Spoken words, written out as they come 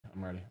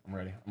I'm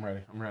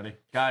ready.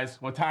 Guys,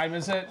 what time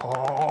is it?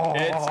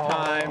 It's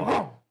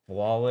time.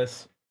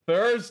 Flawless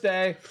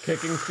Thursday.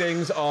 Kicking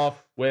things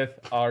off with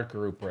our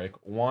group break.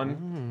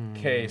 One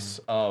case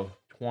of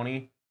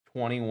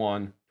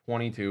 2021-22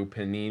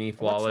 Panini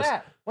Flawless.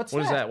 What's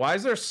What is that? Why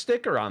is there a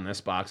sticker on this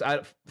box?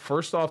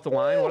 First off the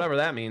line, whatever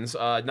that means.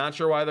 Not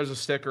sure why there's a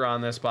sticker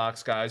on this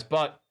box, guys,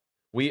 but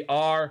we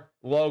are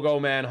logo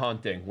man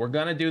hunting. We're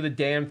going to do the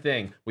damn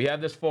thing. We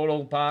have this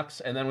photo box,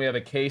 and then we have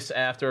a case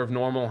after of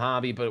normal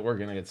hobby, but we're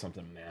going to get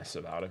something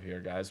massive out of here,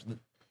 guys.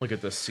 Look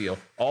at this seal.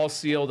 All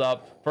sealed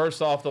up.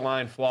 First off the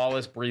line,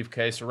 Flawless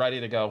briefcase. Ready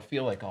to go.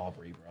 Feel like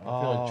Aubrey, bro.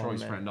 I feel like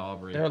choice friend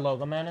Aubrey. Is there a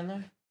logo man in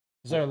there?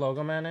 Is there a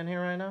logo man in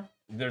here right now?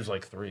 There's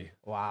like 3.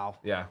 Wow.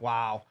 Yeah.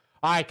 Wow.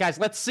 All right, guys,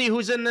 let's see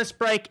who's in this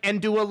break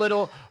and do a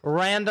little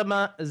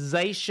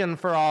randomization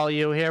for all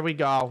you. Here we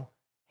go.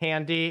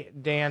 Handy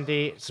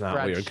dandy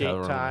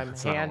spreadsheet time.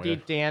 Handy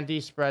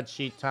dandy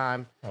spreadsheet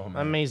time.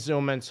 Let me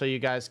zoom in so you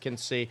guys can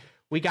see.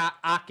 We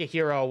got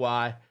Akihiro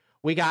Y.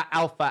 We got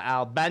Alpha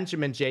L,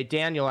 Benjamin J,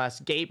 Daniel S,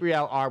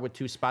 Gabriel R with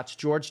 2 spots,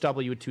 George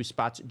W with 2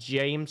 spots,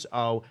 James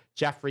O,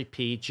 Jeffrey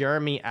P,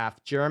 Jeremy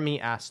F,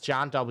 Jeremy S,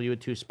 John W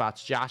with 2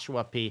 spots,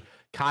 Joshua P,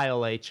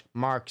 Kyle H,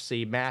 Mark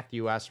C,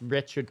 Matthew S,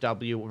 Richard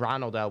W,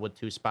 Ronald L with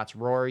 2 spots,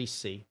 Rory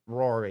C,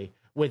 Rory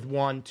with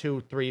 1,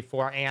 2, 3,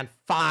 4, and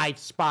 5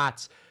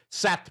 spots.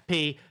 Seth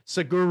P,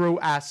 Saguru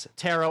S,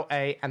 Taro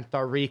A, and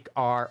Tariq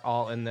R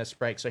all in this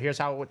break. So here's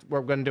how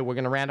we're going to do. We're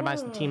going to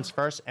randomize the teams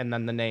first and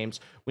then the names.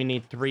 We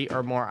need 3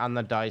 or more on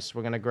the dice.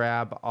 We're going to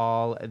grab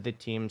all the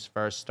teams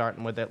first,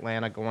 starting with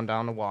Atlanta, going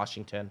down to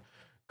Washington.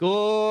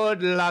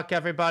 Good luck,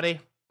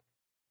 everybody.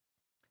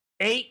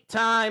 8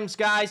 times,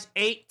 guys.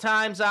 8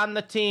 times on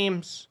the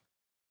teams.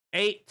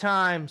 8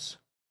 times.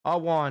 A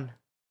 1,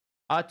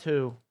 a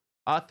 2,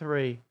 a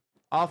 3,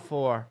 a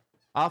 4,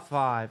 a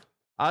 5,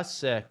 a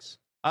 6,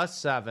 a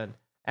 7,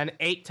 and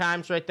 8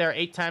 times right there.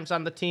 8 times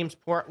on the teams.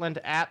 Portland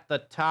at the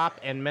top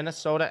and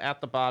Minnesota at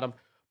the bottom.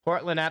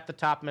 Portland at the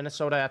top,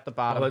 Minnesota at the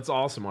bottom. Oh, that's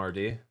awesome,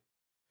 RD.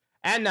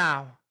 And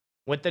now,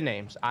 with the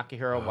names,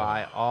 Akihiro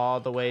Y all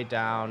the way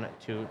down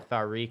to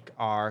Tariq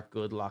R.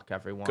 Good luck,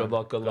 everyone. Good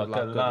luck, good luck, good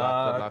luck. Good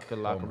luck, good luck, good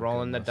luck. Oh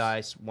Rolling the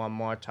dice one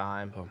more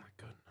time. Oh, my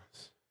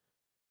goodness.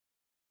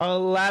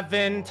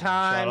 11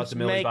 times,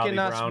 making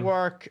us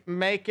work.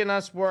 Making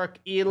us work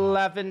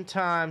 11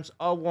 times.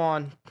 A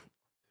 1.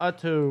 A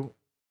 2,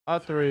 a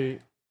 3,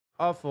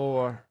 a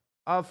 4,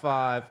 a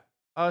 5,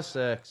 a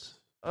 6,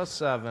 a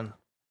 7,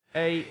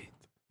 8,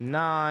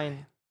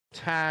 9,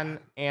 10,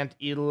 and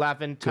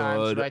 11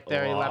 times right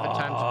there. 11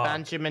 times.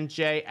 Benjamin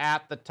J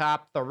at the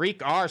top.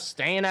 Tariq R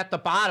staying at the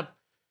bottom.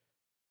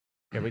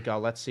 Here we go.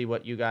 Let's see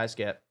what you guys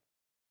get.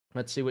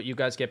 Let's see what you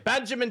guys get.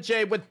 Benjamin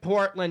J with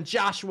Portland.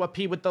 Joshua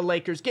P with the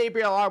Lakers.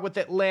 Gabriel R with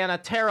Atlanta.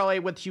 Terrell A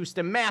with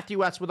Houston.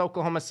 Matthew S with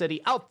Oklahoma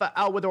City. Alpha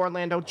L with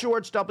Orlando.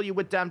 George W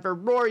with Denver.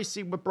 Rory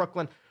C with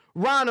Brooklyn.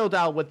 Ronald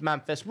L with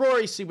Memphis.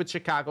 Rory C with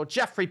Chicago.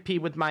 Jeffrey P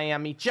with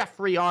Miami.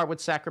 Jeffrey R with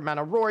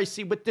Sacramento. Rory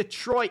C with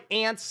Detroit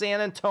and San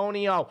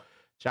Antonio.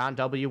 John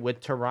W with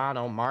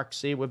Toronto. Mark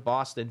C with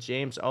Boston.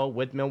 James O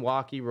with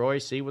Milwaukee. Roy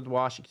C with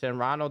Washington.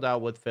 Ronald L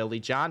with Philly.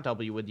 John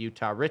W with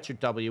Utah. Richard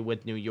W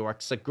with New York.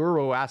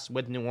 Saguru S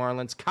with New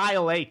Orleans.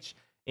 Kyle H,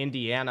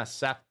 Indiana.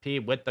 Seth P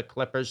with the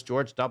Clippers.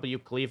 George W,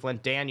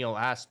 Cleveland. Daniel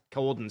S,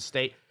 Golden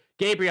State.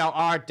 Gabriel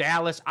R,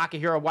 Dallas.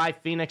 Akihiro Y,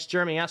 Phoenix.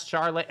 Jeremy S,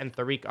 Charlotte. And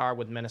Tariq R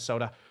with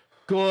Minnesota.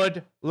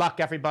 Good luck,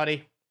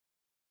 everybody.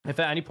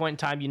 If at any point in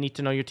time you need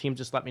to know your team,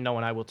 just let me know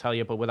and I will tell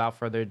you. But without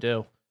further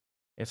ado,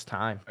 it's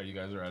time. Are you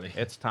guys ready?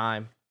 It's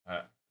time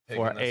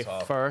for a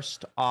off.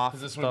 First off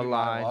this the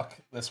line.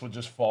 This would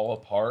just fall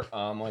apart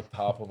on like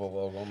top of a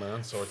logo,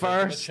 man. So we're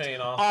first taking the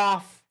chain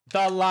off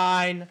the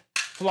line.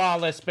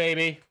 Flawless,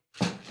 baby.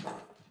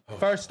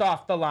 First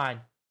off the line.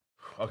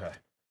 Okay.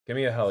 Give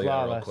me a hell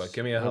yeah real quick.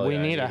 Give me a hell yeah. We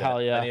need a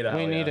hell yeah.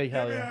 We need a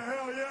hell yeah.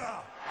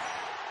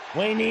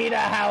 We need a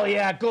hell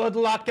yeah. Good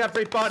luck,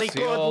 everybody.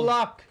 Sealed Good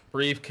luck.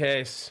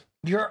 Briefcase.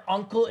 Your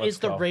uncle is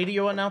the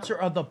radio announcer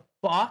of the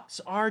Bucks,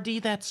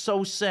 RD? That's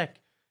so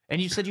sick.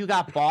 And you said you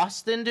got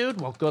Boston,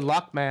 dude? Well, good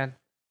luck, man.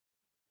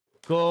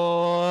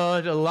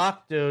 Good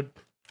luck, dude.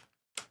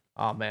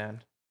 Oh,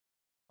 man.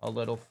 A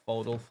little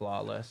photo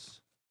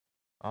Flawless.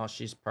 Oh,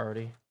 she's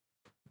pretty.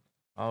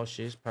 Oh,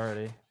 she's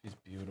pretty. She's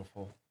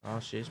beautiful. Oh,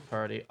 she's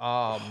pretty.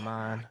 Oh,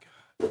 man.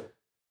 I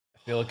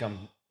feel like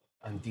I'm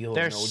deal or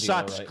There's no deal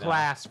such right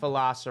class, now.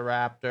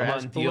 Velociraptor. I'm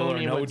on deal or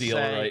no deal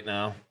right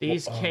now.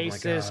 These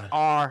cases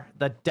are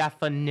the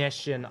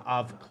definition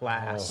of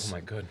class. Oh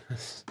my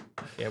goodness.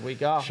 Here we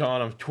go.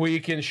 Sean, I'm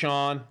tweaking,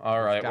 Sean.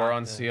 All right, we're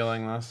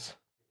unsealing this.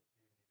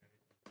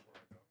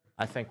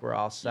 I think we're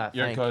all set.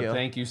 You're Thank good. you.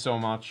 Thank you so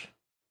much.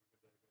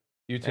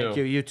 You too. Thank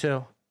you. You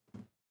too.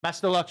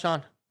 Best of luck,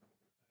 Sean.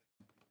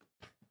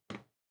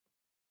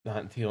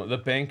 Not dealing. The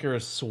banker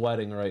is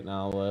sweating right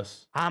now,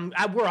 Liz.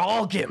 We're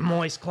all getting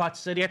moist, Clutch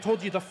City. I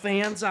told you the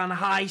fan's on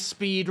high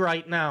speed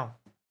right now.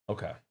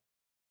 Okay.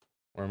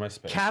 Where are my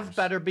spacers? Kev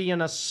better be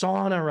in a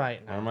sauna right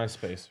now. Where are my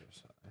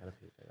spacers? I gotta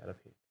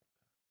peek.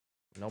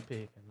 No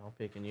peeking. No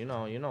peeking. You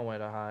know where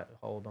to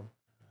hold them.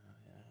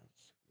 Yeah,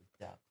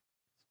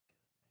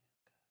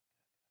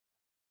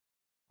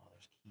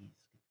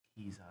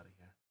 keys out of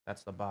here.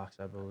 That's the box,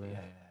 I believe. Yeah,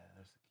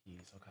 there's the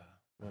keys. Okay.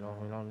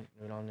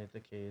 We don't need the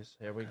keys.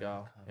 Here we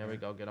go. Here we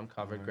go. Get them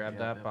covered. Grab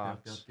that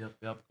box. Yep.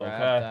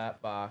 Grab that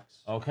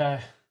box. Okay.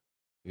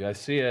 You guys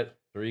see it?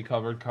 3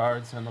 covered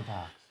cards in the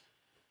box.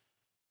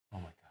 Oh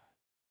my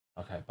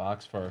god. Okay,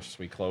 box first.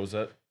 We close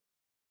it.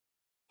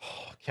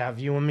 Kev,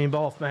 you and me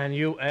both, man.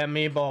 You and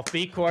me both.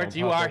 B-Courts,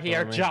 you are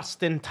here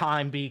just in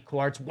time,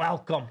 B-Courts.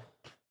 Welcome.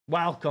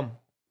 Welcome.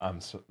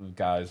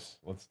 Guys,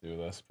 let's do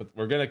this. But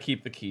we're going to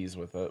keep the keys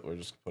with it. We're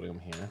just putting them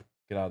here.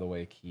 Get out of the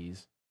way,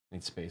 keys.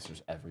 Need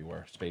spacers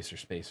everywhere. Spacer.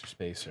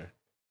 Okay.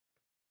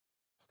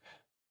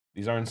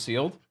 These aren't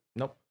sealed?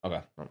 Nope. Okay.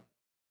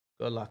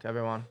 Good luck,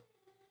 everyone.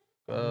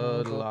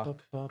 Good luck.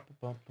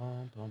 Give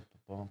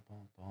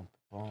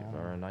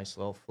her a nice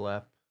little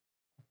flip.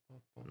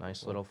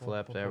 Nice little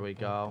flip. There we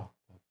go.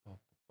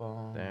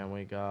 There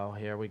we go.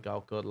 Here we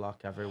go. Good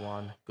luck,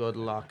 everyone. Good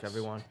luck,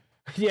 everyone.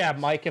 Yeah,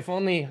 Mike, if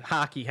only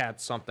hockey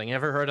had something.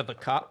 Ever heard of the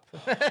cup?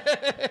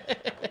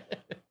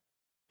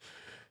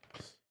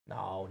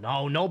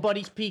 No,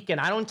 nobody's peeking.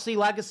 I don't see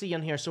legacy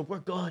in here, so we're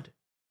good.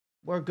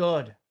 We're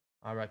good.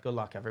 All right, good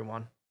luck,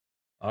 everyone.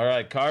 All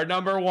right, card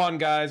number 1,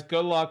 guys.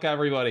 Good luck,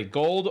 everybody.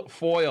 Gold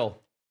foil.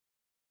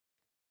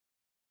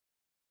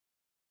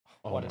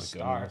 What a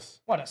start.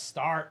 Goodness. What a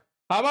start.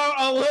 How about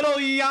a little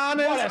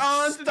Giannis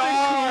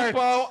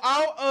Antetokounmpo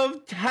out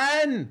of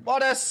 10?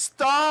 What a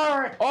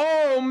start.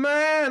 Oh,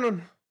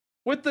 man.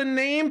 With the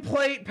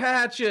nameplate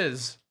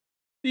patches.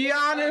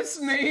 Giannis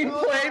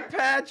nameplate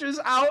patches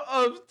out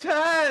of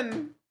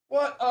 10.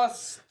 What a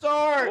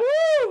start!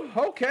 Woo!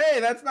 Okay,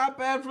 that's not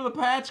bad for the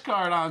patch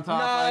card on top.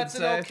 No,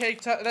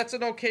 that's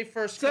an okay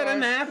first card. Is that a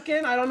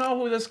napkin? I don't know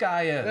who this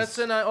guy is. That's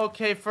an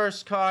okay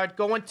first card.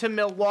 Going to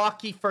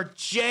Milwaukee for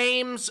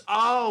James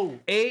O.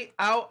 8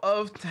 out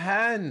of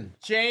 10.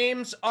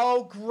 James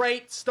O.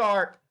 Great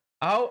start.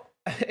 8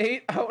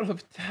 out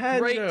of 10.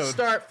 Great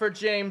start for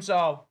James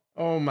O.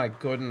 Oh my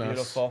goodness.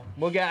 Beautiful.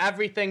 We'll get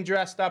everything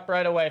dressed up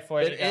right away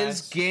for you guys. It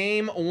is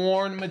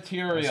game-worn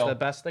material. That's the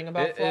best thing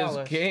about Flawless.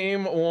 It is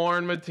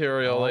game-worn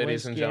material, always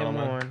ladies and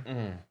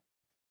gentlemen.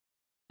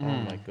 Oh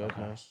my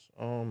goodness.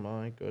 Oh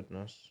my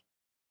goodness.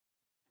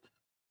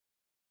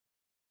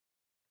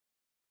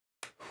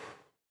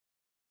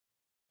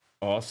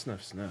 Oh,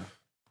 sniff.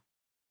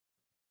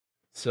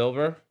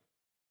 Silver.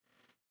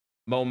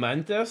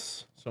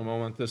 Momentous. So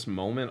momentous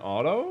moment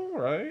auto,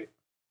 right?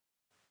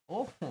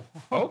 Oh,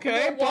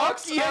 okay,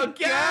 Bucks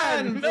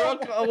again.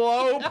 Brooke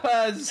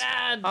Lopez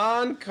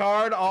on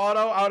card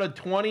auto out of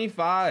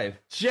 25.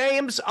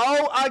 James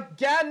O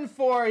again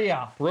for you.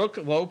 Brooke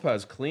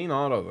Lopez, clean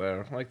auto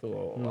there. I like the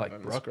little.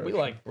 We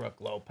like Brooke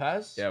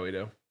Lopez. Yeah, we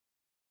do.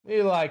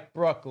 We like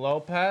Brooke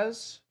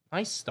Lopez.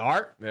 Nice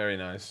start. Very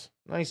nice.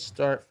 Nice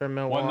start for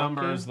Milwaukee. What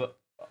number is the?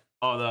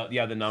 Oh,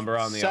 the number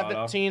on the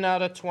 17 auto.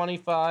 out of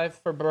 25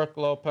 for Brooke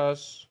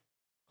Lopez.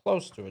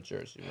 Close to a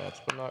jersey match,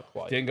 but not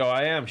quite. Dingo,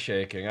 I am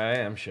shaking.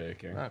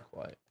 Not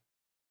quite.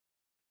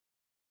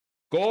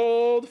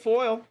 Gold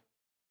foil.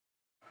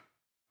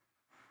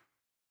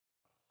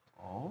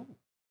 Oh.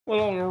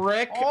 Little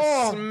Rick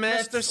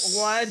Smith's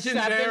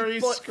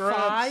legendary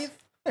scripts.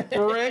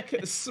 Rick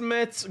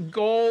Smith's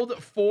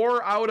gold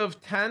 4 out of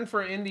 10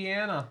 for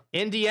Indiana.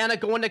 Indiana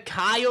going to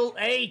Kyle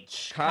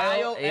H.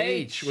 Kyle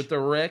H. with the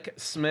Rick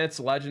Smith's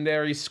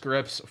legendary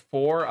scripts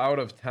 4 out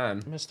of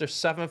 10. Mr.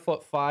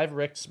 7'5",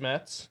 Rick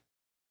Smiths.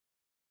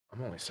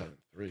 I'm only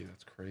 7'3".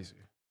 That's crazy.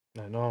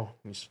 I know.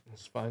 He's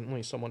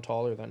finally someone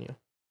taller than you.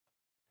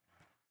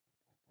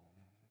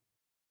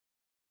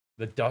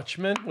 The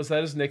Dutchman? Was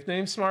that his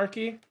nickname,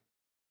 Smarky?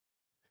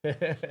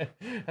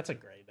 That's a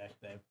great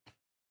nickname.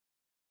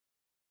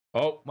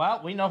 Oh.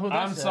 Well, we know who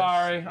this is.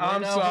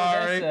 I'm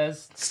sorry.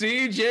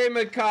 CJ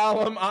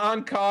McCollum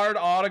on card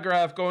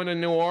autograph going to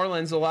New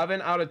Orleans.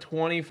 11 out of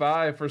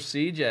 25 for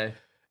CJ.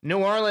 New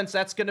Orleans,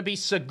 that's going to be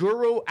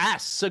Seguru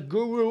S.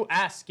 Seguru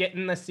S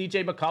getting the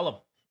CJ McCollum.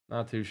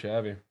 Not too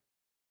shabby.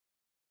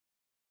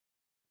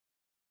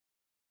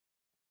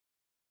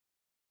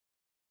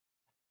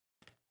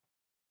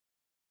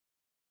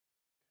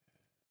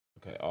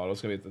 Okay,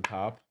 auto's going to be at the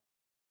top.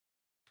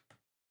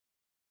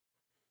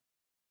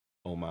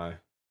 Oh, my.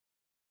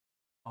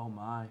 Oh,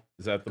 my.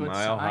 Is that the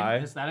Mile High?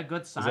 Is that a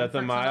good sign? Is that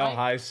the Mile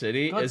High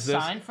City? Good is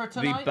this sign for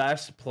tonight? The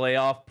best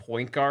playoff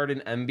point guard in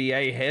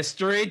NBA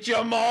history?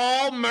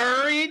 Jamal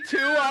Murray, 2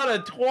 out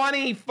of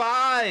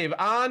 25.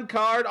 On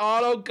card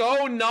auto.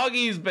 Go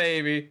Nuggies,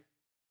 baby.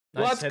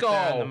 Nice Let's go.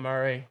 On the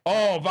Murray.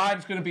 Oh,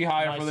 vibe's going to be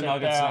higher for the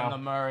Nuggets now. On the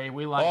Murray.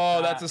 We like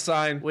that. That's a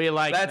sign. We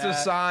like That's a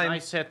sign.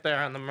 Nice hit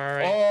there on the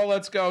Murray. Oh,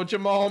 let's go.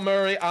 Jamal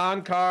Murray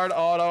on card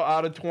auto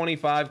out of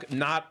 25.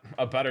 Not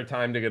a better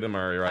time to get a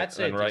Murray right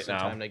now.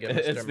 Time to get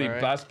Mr. It's the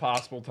best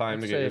possible time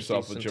to get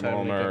yourself a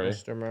Jamal Murray.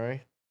 Mr.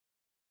 Murray.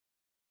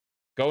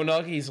 Go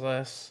Nuggies,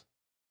 Les.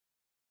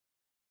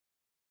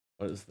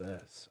 What is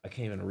this? I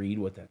can't even read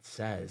what that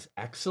says.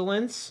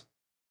 Excellence?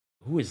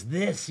 Who is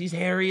this? He's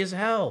hairy as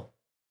hell.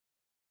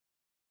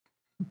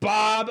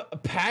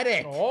 Bob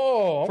Pettit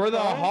for the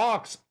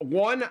Hawks.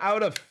 1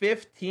 out of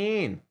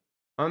 15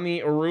 on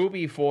the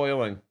Ruby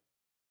foiling.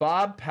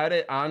 Bob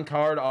Pettit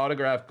on-card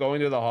autograph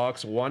going to the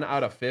Hawks, 1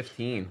 out of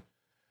 15.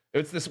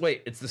 It's this.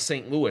 Wait, it's the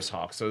St. Louis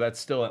Hawks, so that's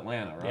still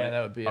Atlanta, right? Yeah,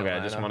 that would be Atlanta. Okay,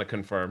 I just want to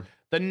confirm.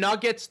 The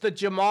Nuggets, the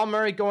Jamal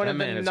Murray going to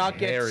the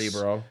Nuggets, hairy,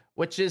 bro.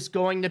 Which is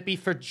going to be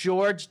for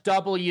George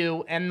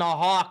W. and the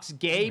Hawks.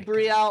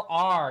 Gabriel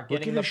R.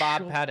 getting the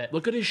Bob Pettit.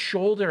 Look at his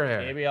shoulder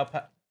hair. Gabriel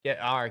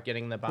R.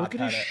 getting the Bob Pettit.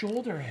 Look at his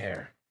shoulder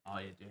hair. Oh,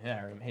 you do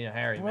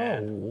hairy, bro,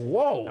 man.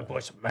 Whoa. That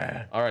boy's a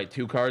man. All right,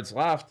 2 cards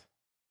left.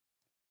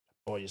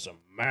 That boy is a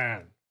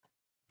man.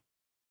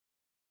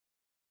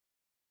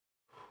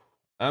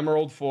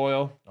 Emerald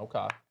foil.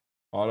 Okay.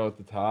 Auto at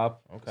the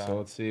top. Okay. So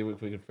let's see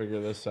if we can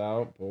figure this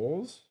out.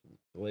 Bulls,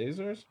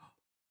 Blazers,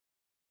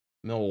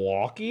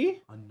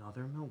 Milwaukee.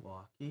 Another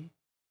Milwaukee.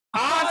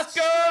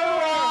 Oscar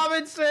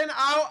Robinson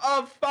out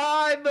of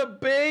 5. The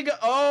Big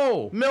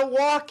O.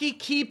 Milwaukee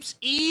keeps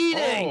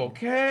eating.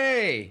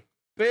 Okay.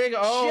 Big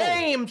O.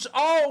 James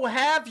O,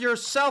 have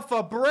yourself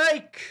a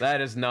break.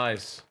 That is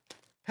nice.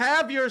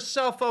 Have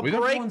yourself a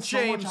break,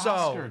 James O.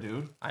 Oscar,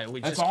 dude.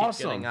 That's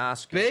awesome. Keep getting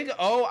Oscar. Big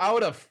O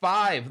out of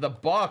 5. The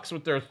Bucks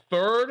with their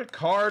 3rd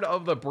card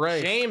of the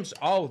break. James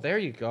O, there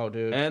you go,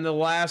 dude. And the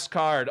last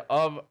card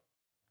of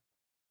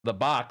the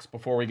box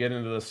before we get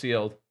into the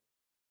sealed.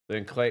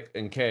 In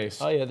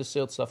case. Oh, yeah, the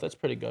sealed stuff. That's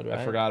pretty good, right?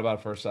 I forgot about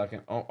it for a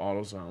second. Oh,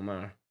 AutoZone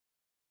there.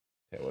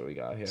 Okay, what do we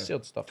got here?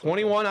 Sealed stuff.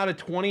 21 out of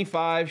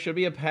 25. Should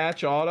be a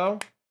patch auto.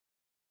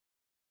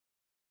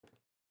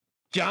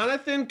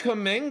 Jonathan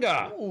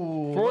Kuminga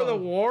for the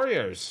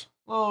Warriors.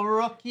 Little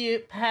rookie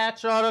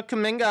patch auto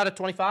Kuminga out of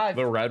 25.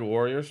 The Red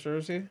Warriors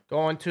jersey.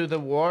 Going to the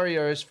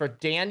Warriors for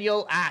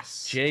Daniel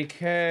S.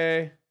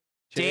 JK.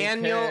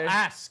 Daniel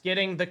S.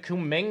 getting the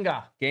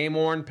Kuminga. Game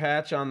worn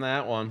patch on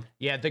that one.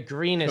 Yeah, the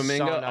green is Kuminga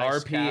so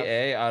nice.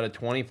 RPA out of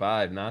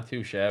 25. Not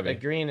too shabby. The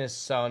green is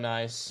so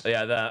nice.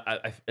 Yeah,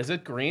 is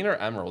it green or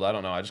emerald? I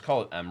don't know. I just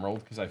call it emerald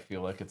because I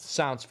feel like it's...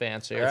 Sounds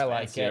fancier. I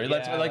like fancier. it.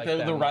 That's yeah, like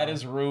the red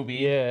is ruby.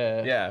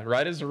 Yeah. Yeah,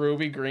 red is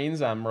ruby,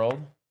 green's emerald.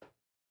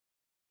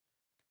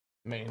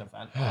 Main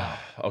event now.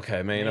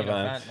 Okay, main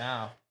event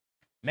now.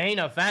 Main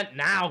event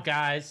now,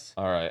 guys.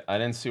 All right, I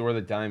didn't see where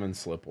the diamond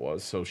slip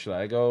was, so should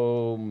I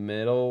go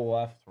middle,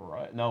 left,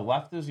 right? No,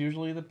 left is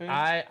usually the big.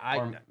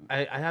 I'm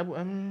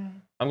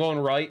going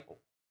right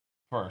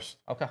first.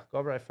 Okay,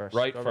 go right first.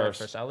 Right go first.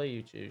 Right first. I'll let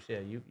you choose. Yeah,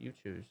 you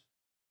choose.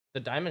 The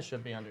diamond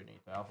should be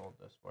underneath. I'll hold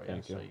this for you.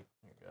 Thank you. So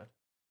you're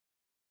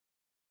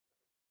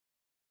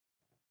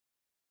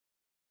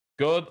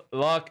good. Good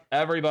luck,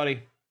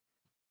 everybody.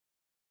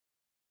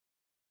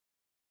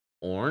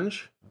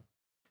 Orange?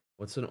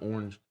 What's an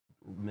orange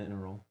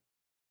mineral?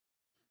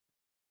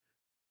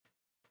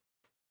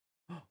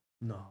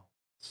 No.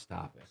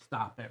 Stop it.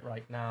 Stop it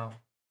right now.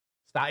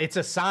 Stop. It's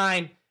a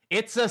sign.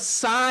 It's a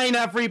sign,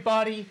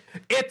 everybody.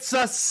 It's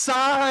a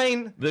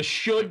sign. The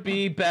should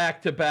be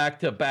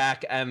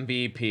back-to-back-to-back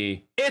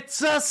MVP.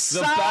 It's a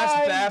sign. The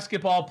best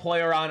basketball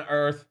player on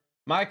earth.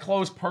 My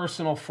close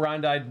personal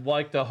friend I'd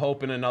like to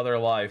hope in another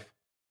life.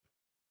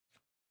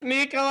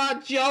 Nikola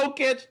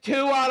Jokic, 2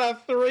 out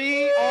of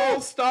 3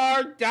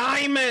 All-Star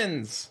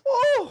Diamonds.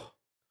 Ooh.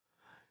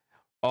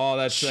 Oh,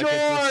 that's a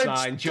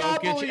sign.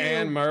 Jokic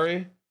and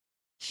Murray.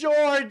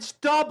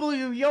 George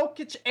W.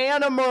 Jokic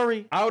and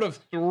Murray. Out of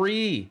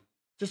 3.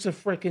 Just a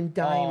freaking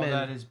diamond. Oh,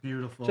 that is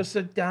beautiful. Just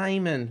a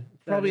diamond.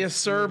 Probably a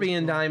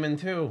Serbian diamond,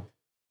 too.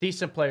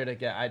 Decent player to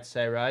get, I'd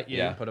say, right?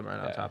 Yeah. Put him right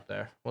on top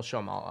there. We'll show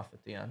them all off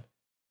at the end.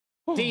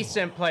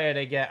 Decent player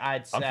to get,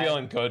 I'd say. I'm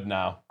feeling good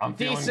now.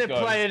 Decent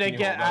player to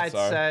get, I'd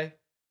say.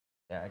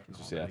 Yeah, I can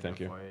just see that. Thank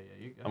you.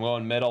 I'm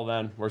going middle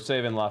then. We're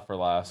saving left for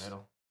last.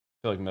 Middle.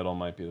 I feel like middle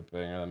might be the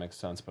banger. That makes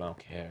sense, but I don't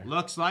care.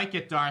 Looks like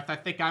it, Darth. I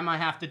think I might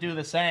have to do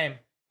the same.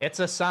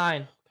 It's a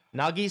sign.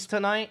 Nuggies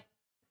tonight?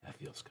 That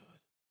feels good.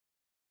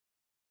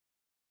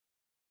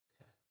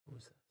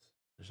 Who's this?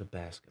 There's a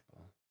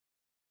basketball.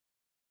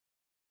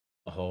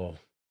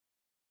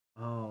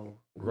 Oh.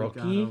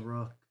 Rookie?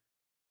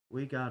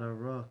 We got a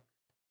rook.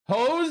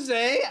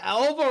 Jose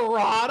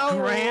Alvarado,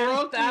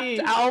 Grand Theft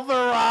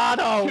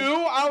Alvarado.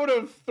 2 out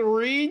of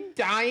 3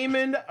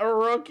 diamond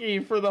rookie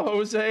for the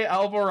Jose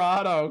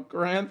Alvarado.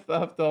 Grand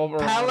Theft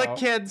Alvarado.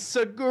 Pelican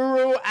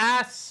Seguru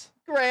S.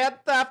 Grand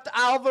Theft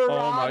Alvarado.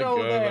 Oh my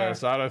goodness.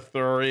 There. Out of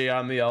 3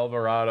 on the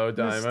Alvarado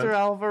diamond. Mr.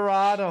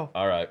 Alvarado.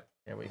 All right.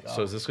 Here we go.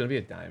 So is this going to be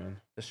a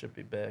diamond? This should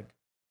be big.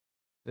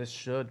 This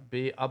should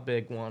be a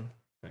big one.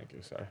 Thank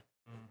you, sir.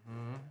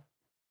 Mm-hmm.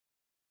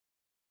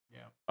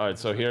 Yeah. All right,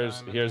 so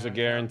here's a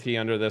guarantee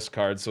under this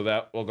card, so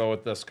that will go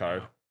with this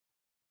card.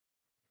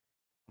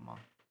 Come on.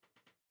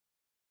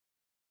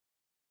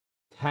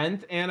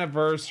 10th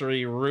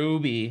anniversary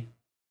Ruby.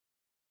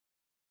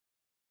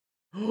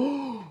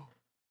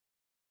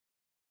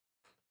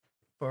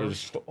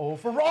 First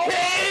overall.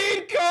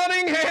 Cade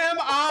Cunningham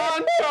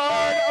on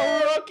card,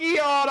 a rookie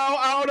auto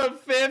out of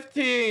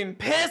 15.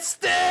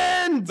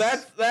 Pistons.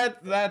 That's a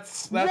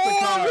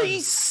card. Rory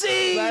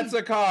C. That's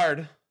a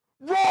card.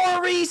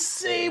 Rory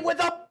C. with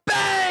a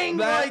bang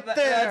right there.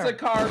 That's a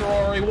card,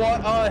 Rory.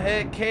 What a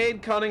hit.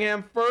 Cade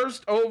Cunningham,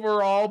 first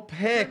overall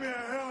pick.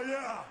 Hell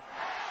yeah.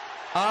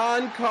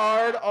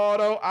 On-card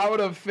auto out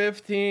of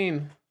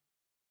 15.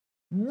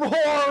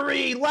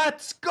 Rory,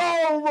 let's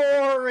go,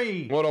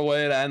 Rory. What a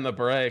way to end the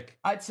break.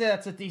 I'd say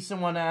that's a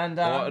decent one to end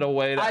on. What a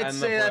way to end the break. I'd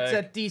say that's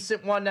a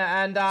decent one to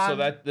end on.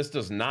 So this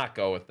does not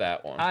go with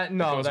that one.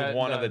 No, it goes with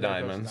one of the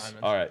diamonds.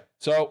 All right.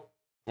 So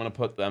I'm going to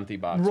put the empty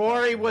box.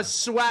 Rory was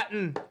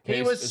sweating.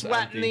 He was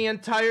sweating the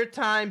entire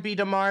time, B.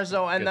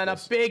 DeMarzo, and then a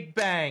big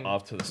bang.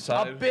 Off to the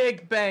side. A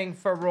big bang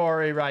for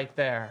Rory right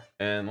there.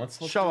 And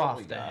let's show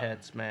off the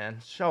hits, man.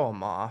 Show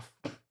them off.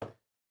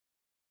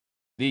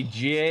 The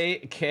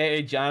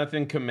J.K.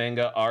 Jonathan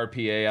Kuminga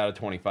RPA out of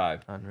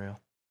 25.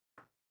 Unreal.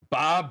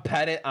 Bob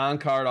Pettit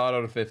on-card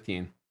auto to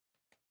 15.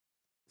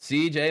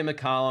 C.J.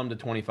 McCollum to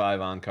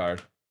 25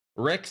 on-card.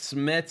 Rick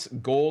Smith's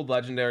gold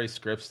legendary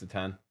scripts to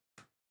 10.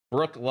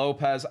 Brooke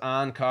Lopez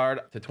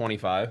on-card to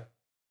 25.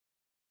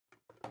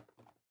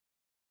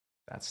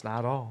 That's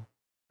not all.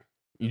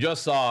 You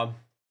just saw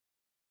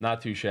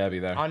not too shabby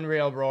there.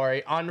 Unreal,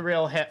 Rory.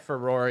 Unreal hit for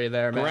Rory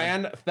there, man.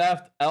 Grand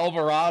Theft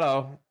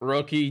Alvarado,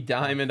 rookie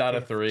diamond out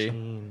of 3.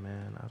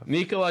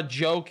 Nikola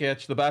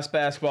Jokic, the best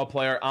basketball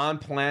player on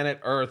planet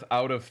Earth,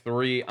 out of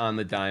 3 on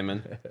the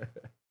diamond.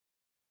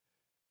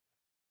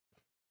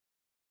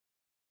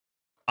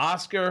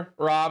 Oscar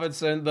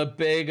Robinson, the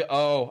big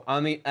O,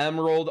 on the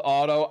Emerald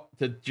auto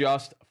to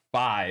just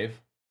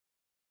 5.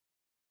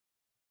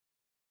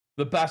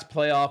 The best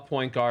playoff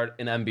point guard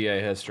in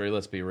NBA history,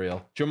 let's be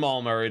real.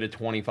 Jamal Murray to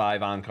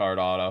 25 on-card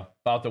auto.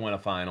 About to win a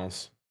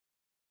finals.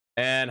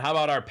 And how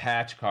about our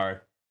patch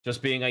card?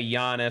 Just being a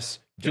Giannis,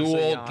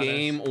 dual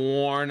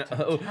game-worn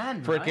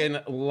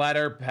freaking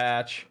letter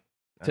patch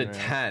to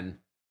 10.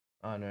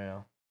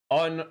 Unreal.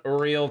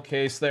 Unreal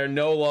case there.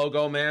 No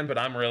logo, man, but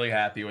I'm really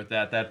happy with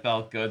that. That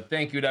felt good.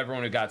 Thank you to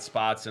everyone who got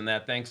spots in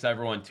that. Thanks to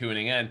everyone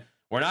tuning in.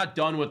 We're not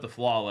done with the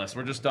flawless.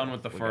 We're just done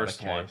with the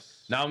first one.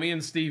 Now me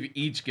and Steve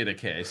each get a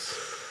case.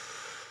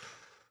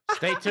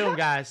 Stay tuned,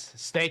 guys.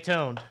 Stay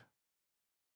tuned.